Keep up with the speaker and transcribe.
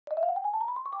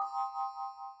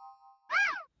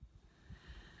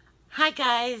Hi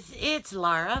guys, it's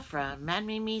Laura from Mad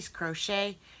Mimi's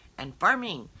Crochet and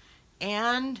Farming,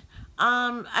 and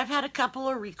I've had a couple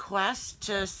of requests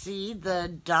to see the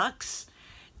ducks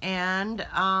and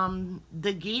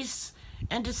the geese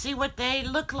and to see what they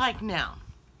look like now.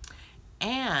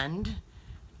 And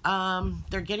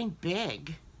they're getting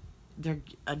big, they're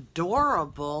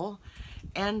adorable,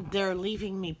 and they're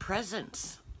leaving me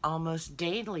presents almost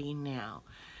daily now.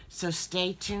 So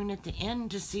stay tuned at the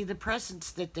end to see the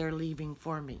presents that they're leaving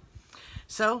for me.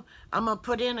 So I'm going to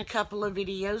put in a couple of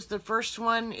videos. The first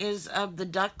one is of the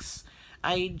ducks.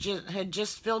 I had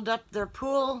just filled up their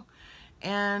pool,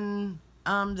 and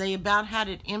they about had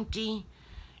it empty,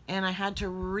 and I had to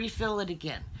refill it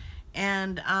again.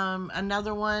 And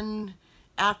another one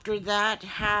after that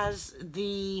has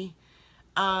the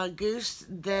goose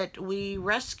that we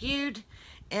rescued,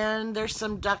 and there's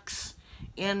some ducks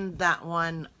in that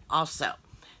one also.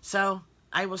 So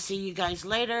I will see you guys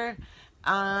later.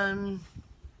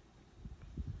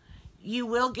 You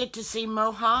will get to see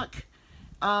Mohawk,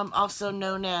 also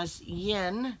known as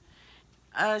Yin.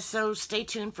 So stay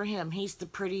tuned for him. He's the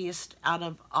prettiest out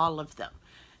of all of them.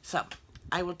 So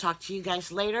I will talk to you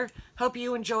guys later. Hope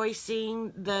you enjoy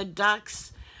seeing the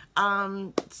ducks.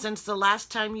 Since the last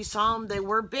time you saw them, they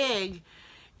were big.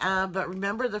 But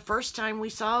remember, the first time we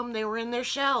saw them, they were in their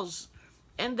shells.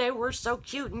 And they were so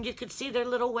cute, and you could see their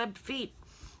little webbed feet.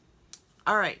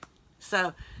 All right,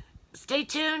 so stay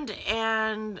tuned,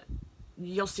 and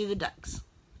you'll see the ducks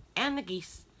and the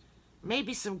geese.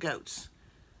 Maybe some goats.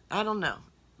 I don't know.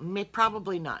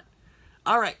 Probably not.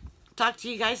 All right, talk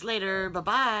to you guys later.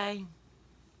 Bye-bye.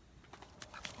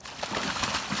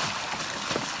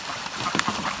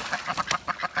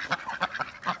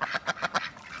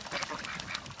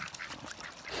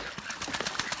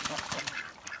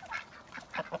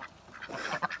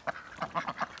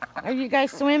 Are you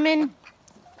guys swimming?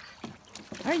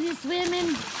 Are you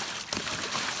swimming?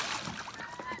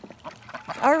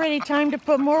 It's already time to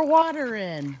put more water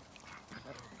in.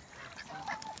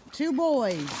 2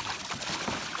 boys.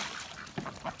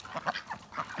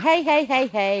 Hey, hey, hey,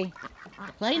 hey.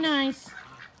 Play nice.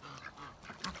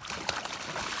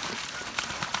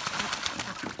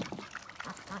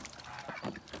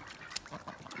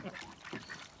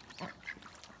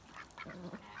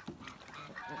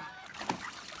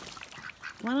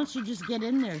 Why don't you just get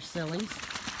in there, sillies?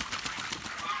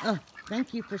 Oh,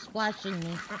 thank you for splashing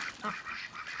me.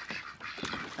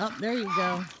 Oh, there you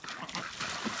go.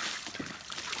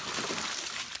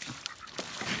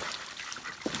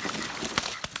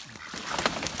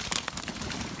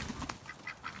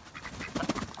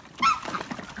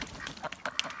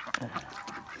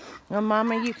 Well,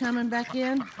 Mama, you coming back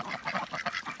in?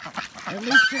 At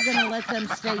least you're going to let them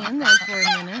stay in there for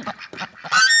a minute.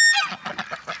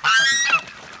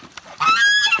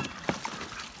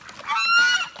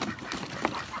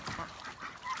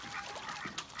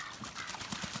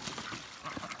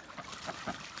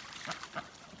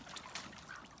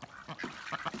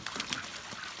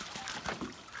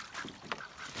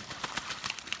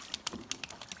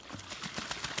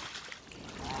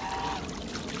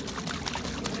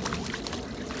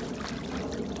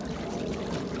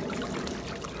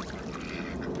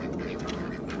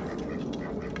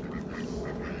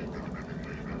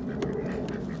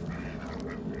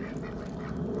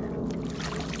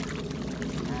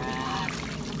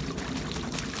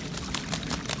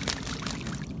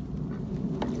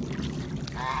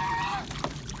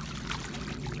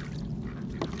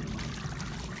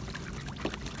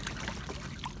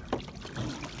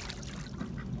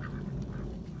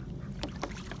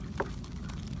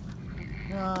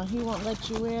 He won't let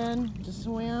you in to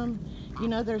swim. You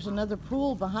know, there's another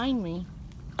pool behind me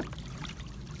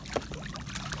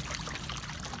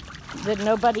that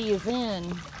nobody is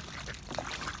in.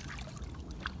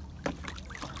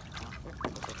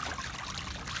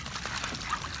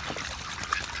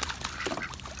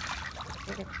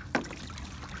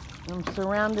 I'm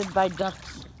surrounded by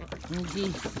ducks and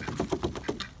geese.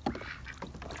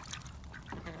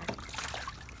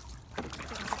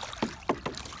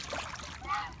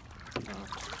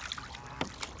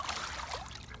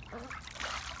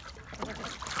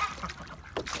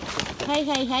 Hey,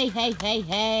 hey, hey, hey, hey,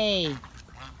 hey.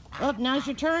 Oh, now's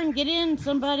your turn. Get in,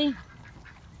 somebody.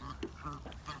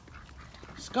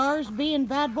 Scar's being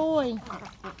bad boy.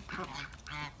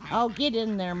 Oh, get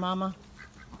in there, Mama.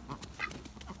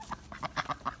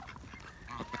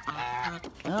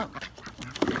 Oh.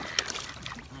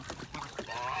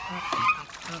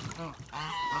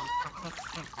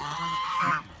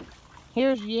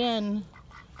 Here's Yin,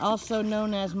 also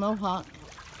known as Mohawk.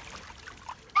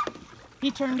 He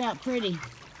turned out pretty.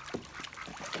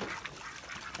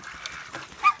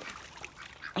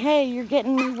 Hey, you're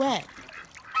getting me wet.